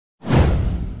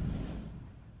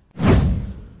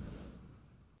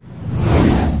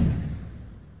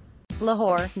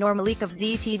Lahore, Noor Malik of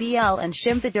ZTBL and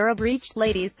Shimza Durab reached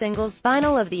ladies singles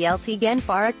final of the LT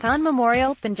Farrukh Khan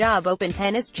Memorial Punjab Open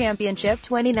Tennis Championship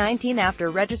 2019 after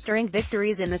registering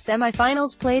victories in the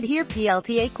semi-finals played here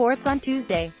PLTA courts on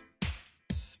Tuesday.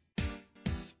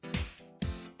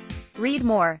 Read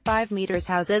more. 5 meters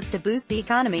houses to boost the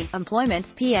economy,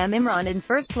 employment, PM Imran In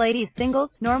first ladies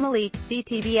singles, Noor Malik,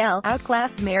 ZTBL,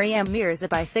 outclassed Mariam Mirza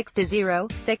by 6-0,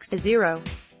 6-0.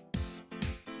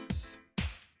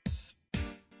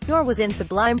 Noor was in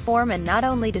sublime form and not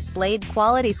only displayed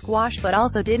quality squash but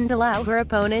also didn't allow her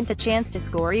opponent a chance to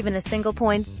score even a single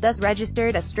points, thus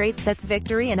registered a straight sets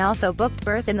victory and also booked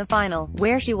berth in the final,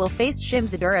 where she will face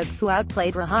Shimza Durab, who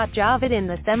outplayed Rahat Javed in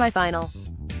the semi-final.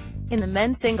 In the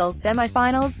men's singles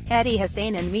semi-finals, Hadi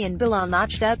Hussain and Mian Bilal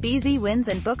notched up easy wins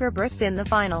and booker berths in the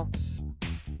final.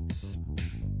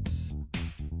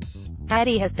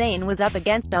 Hadi Hussain was up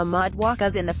against Ahmad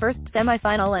Waqas in the first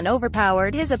semi-final and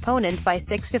overpowered his opponent by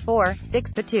 6-4,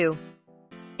 6-2.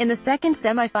 In the second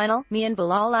semi-final, Mian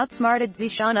Bilal outsmarted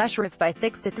Zishan Ashraf by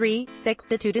 6-3,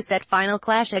 6-2 to set final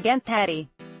clash against Hadi.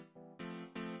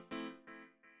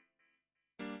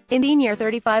 In senior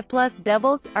 35+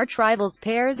 doubles, arch-rivals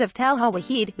pairs of Talha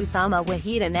Waheed, Usama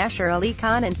Waheed and Asher Ali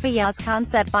Khan and Fayaz Khan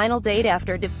set final date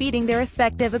after defeating their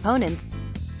respective opponents.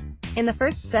 In the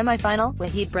first semi-final,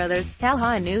 Waheed brothers,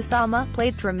 Talha and Usama,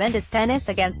 played tremendous tennis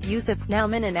against Yusuf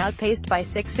Nauman and outpaced by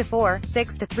 6-4,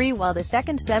 6-3 while the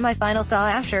second semi-final saw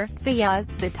Asher,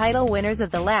 Fayaz, the title winners of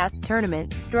the last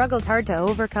tournament, struggled hard to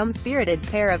overcome spirited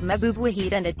pair of Mehboob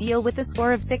Waheed and a deal with a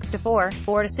score of 6-4,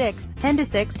 4-6,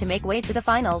 10-6 to make way to the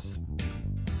finals.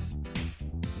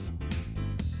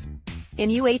 In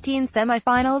U18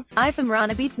 semi-finals,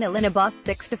 Imran beat Nilin Abbas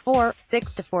 6-4,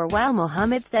 6-4 while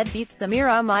Mohammed Said beat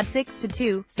Samir Ahmad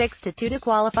 6-2, 6-2 to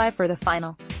qualify for the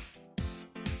final.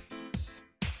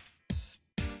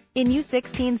 In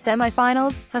U16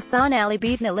 semi-finals, Hassan Ali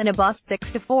beat Nilin Abbas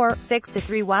 6-4,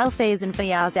 6-3 while Faizan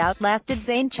Fayaz outlasted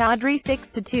Zain Chaudhry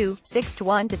 6-2,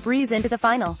 6-1 to breeze into the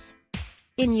final.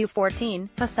 In U14,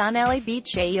 Hassan Ali beat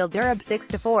Shail Durab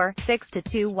 6-4,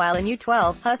 6-2 while in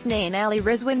U12, Husnain Ali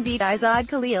Rizwan beat Izad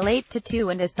Khalil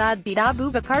 8-2 and Asad beat Abu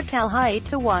Bakar Talha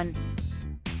 8-1.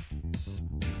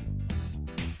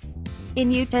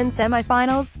 In U10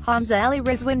 semi-finals, Hamza Ali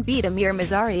Rizwan beat Amir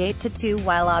Mazari 8-2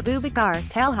 while Abu Bakar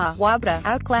Talha Wabda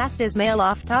outclassed Ismail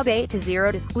Aftab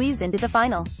 8-0 to squeeze into the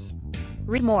final.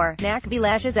 Read more. Naqvi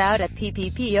lashes out at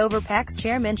PPP over PAC's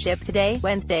chairmanship today,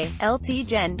 Wednesday. LT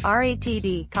Gen.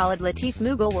 RATD. Khalid Latif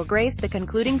Mughal will grace the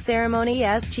concluding ceremony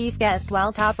as chief guest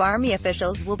while top army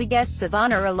officials will be guests of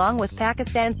honor along with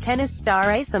Pakistan's tennis star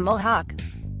Aisam ul Haq.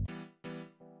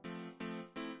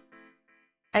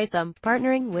 Aisam,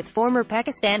 partnering with former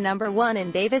Pakistan #1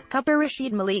 in Davis Cup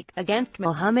Rashid Malik, against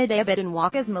Mohammed Abid and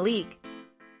Waqas Malik.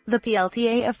 The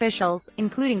PLTA officials,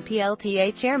 including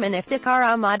PLTA chairman Iftikhar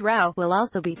Ahmad Rao, will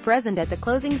also be present at the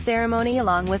closing ceremony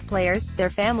along with players, their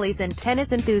families and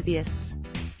tennis enthusiasts.